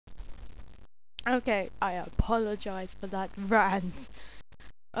Okay, I apologize for that rant.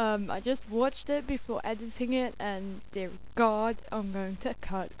 I just watched it before editing it, and dear God, I'm going to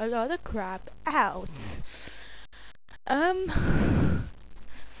cut a lot of crap out. Um,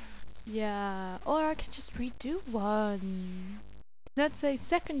 yeah, or I can just redo one. Let's say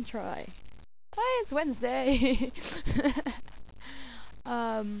second try. Hey, it's Wednesday.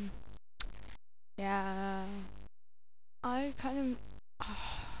 um, yeah, I kind of.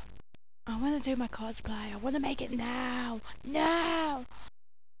 I want to do my cosplay. I want to make it now. Now.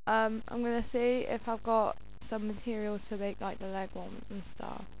 I'm gonna see if I've got some materials to make like the leg ones and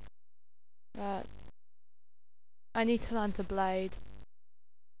stuff. But I need to learn to blade.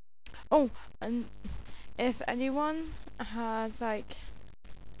 Oh, and if anyone has like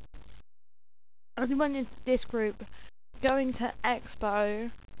anyone in this group going to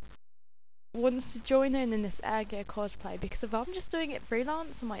Expo wants to join in this air gear cosplay, because if I'm just doing it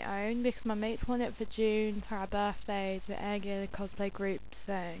freelance on my own, because my mates want it for June for our birthdays, the air gear cosplay group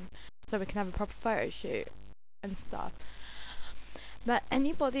thing, so we can have a proper photo shoot and stuff. But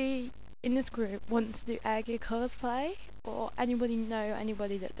anybody in this group wants to do air gear cosplay, or anybody know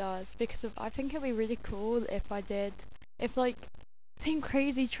anybody that does, because I think it'd be really cool if like Team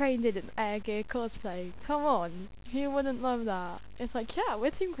Crazy Train did an air gear cosplay. Come on, who wouldn't love that? It's like, yeah,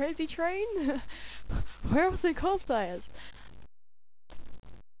 we're Team Crazy Train. We're also cosplayers.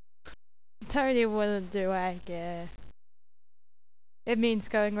 Tony wouldn't do air gear. It means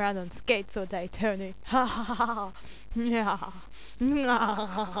going around on skates all day, Tony. Ha ha ha. Yeah.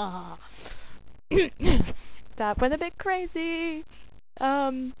 That went a bit crazy.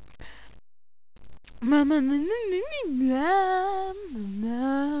 Um. Um,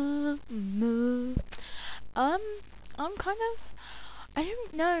 I'm kind of, I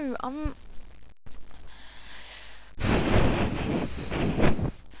don't know,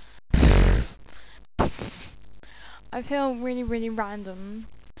 I feel really, really random.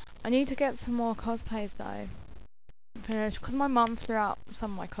 I need to get some more cosplays though. Finished, because my mum threw out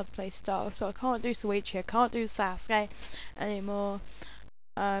some of my cosplay stuff, so I can't do Suichi, I can't do Sasuke anymore.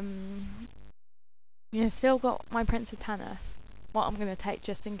 Yeah, still got my Prince of Tennis. What I'm gonna take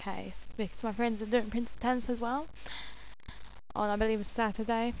just in case, because my friends are doing Prince of Tennis as well. On I believe it's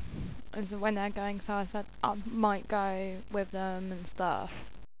Saturday is when they're going, so I said I might go with them and stuff,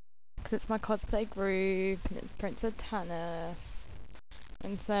 because it's my cosplay group and it's Prince of Tennis,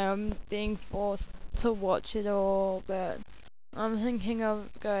 and so I'm being forced to watch it all. But I'm thinking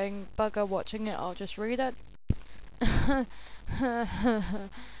of going bugger watching it. I'll just read it.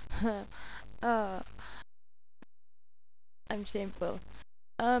 I'm shameful.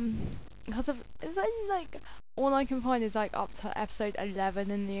 Because of it's only like all I can find is like up to episode 11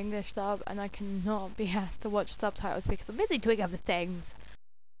 in the English dub, and I cannot be asked to watch subtitles because I'm busy doing other things.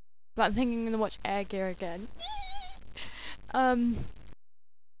 But I'm thinking I'm gonna watch Air Gear again. um,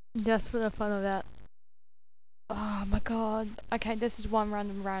 just for the fun of it. Oh my god. Okay, this is one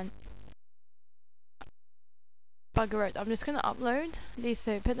random rant. Bugger it. I'm just gonna upload these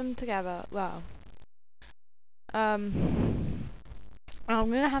two, put them together. Well, I'm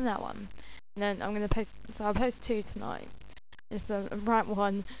gonna have that one, and then I'm gonna post. So I'll post two tonight. It's the rant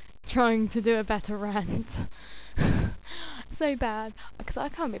one, trying to do a better rant. So bad, because I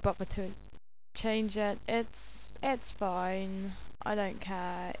can't be bothered to change it. It's fine. I don't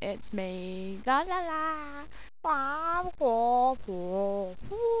care. It's me. La la la. Oh,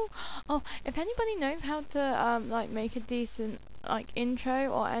 if anybody knows how to like make a decent like intro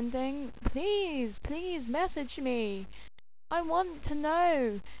or ending, please message me. I want to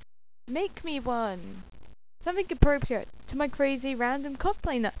know. Make me one. Something appropriate to my crazy random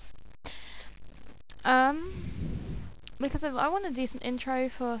cosplayness. Um, because I want a decent intro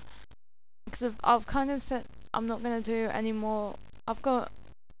for. Because I've kind of said I'm not gonna do any more. I've got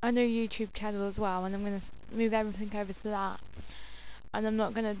a new YouTube channel as well, and I'm gonna move everything over to that. And I'm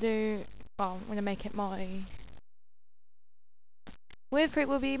not gonna do. Well, I'm gonna make it my. Weird Freak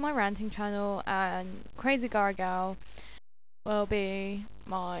will be my ranting channel, and Crazy Gargal will be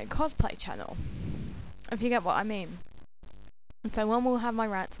my cosplay channel. If you get what I mean. So one will have my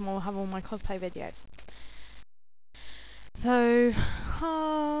rants and one will have all my cosplay videos. So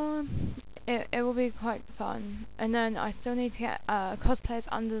it will be quite fun. And then I still need to get cosplayers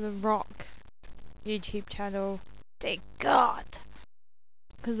under the rock YouTube channel. Thank God.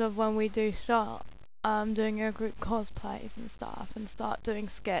 Because of when we do start doing our group cosplays and stuff, and start doing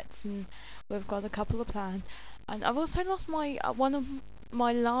skits, and we've got a couple of planned. And I've also lost my one of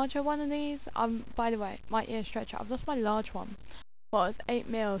my larger one of these. By the way, my ear stretcher. I've lost my large one. Well, it's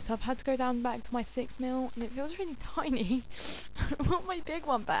 8mm, so I've had to go down back to my 6mm, and it feels really tiny. I want my big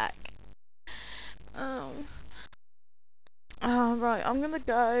one back. Oh. Right, I'm gonna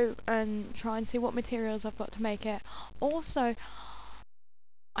go and try and see what materials I've got to make it. Also,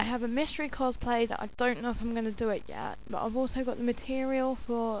 I have a mystery cosplay that I don't know if I'm gonna do it yet, but I've also got the material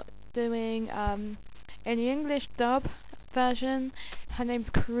for doing in the English dub version. Her name's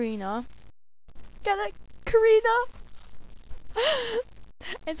Corinna. Get it? Corinna?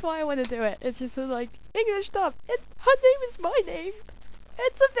 It's why I want to do it. It's just like English dub. It's her name is my name.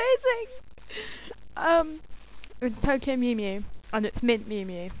 It's amazing. It's Tokyo Mew Mew and it's Mint Mew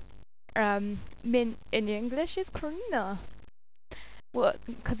Mew. Mint in English is Corinna. Well,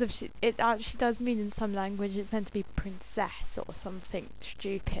 because of it actually does mean in some language it's meant to be princess or something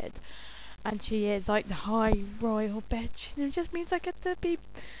stupid, and she is like the high royal bitch, and it just means I get to be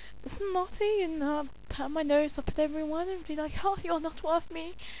snotty and turn my nose up at everyone and be like, "Oh, you're not worth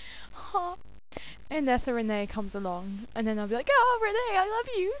me," huh? Unless a Renee comes along, and then I'll be like, "Oh, Renee, I love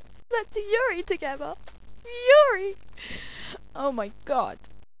you. Let's do Yuri together." Yuri. Oh my god,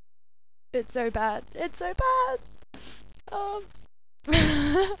 it's so bad. It's so bad.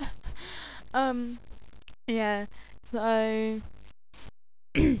 Um, yeah, so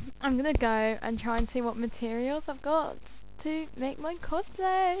I'm gonna go and try and see what materials I've got to make my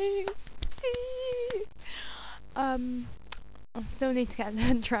cosplays. See, I still need to get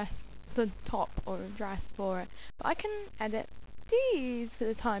the top or a dress for it, but I can edit these for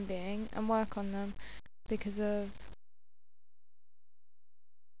the time being and work on them because of,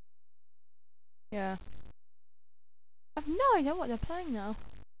 yeah. I've no idea what they're playing now.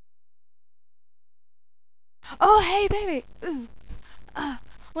 Oh, hey, baby! Ooh.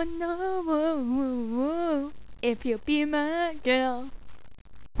 Well, no, whoa, whoa, whoa, if you'll be my girl.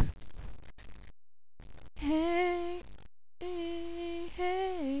 Hey, hey,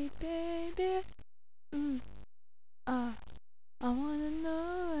 hey, baby. I wanna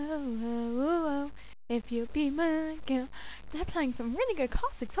know if you'll be my girl. They're playing some really good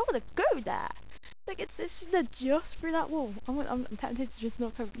classics. I wanna go there. Like it's just through that wall. I'm tempted to just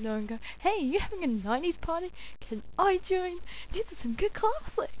knock over the door and go, "Hey, you having a '90s party? Can I join? These are some good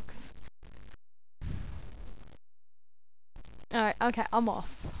classics." Alright, okay, I'm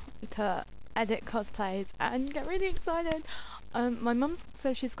off to edit cosplays and get really excited. My mum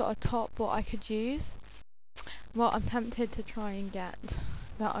says she's got a top what I could use. Well, I'm tempted to try and get,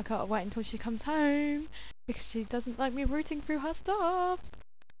 but I gotta wait until she comes home because she doesn't like me rooting through her stuff.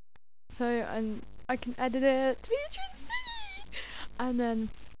 So, and I can edit it to be interesting. And then,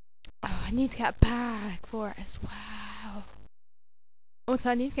 I need to get a bag for it as well. Also,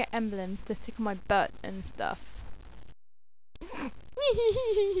 I need to get emblems to stick on my butt and stuff.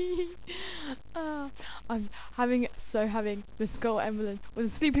 I'm having the skull emblem with a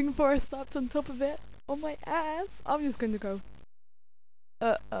sleeping forest slapped on top of it on my ass. I'm just going to go,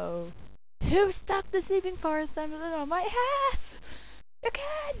 uh-oh. Who stuck the sleeping forest emblem on my ass?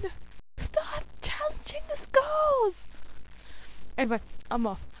 Again! Stop challenging the skulls! Anyway, I'm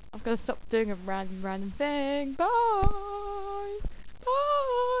off. I've got to stop doing a random thing. Bye!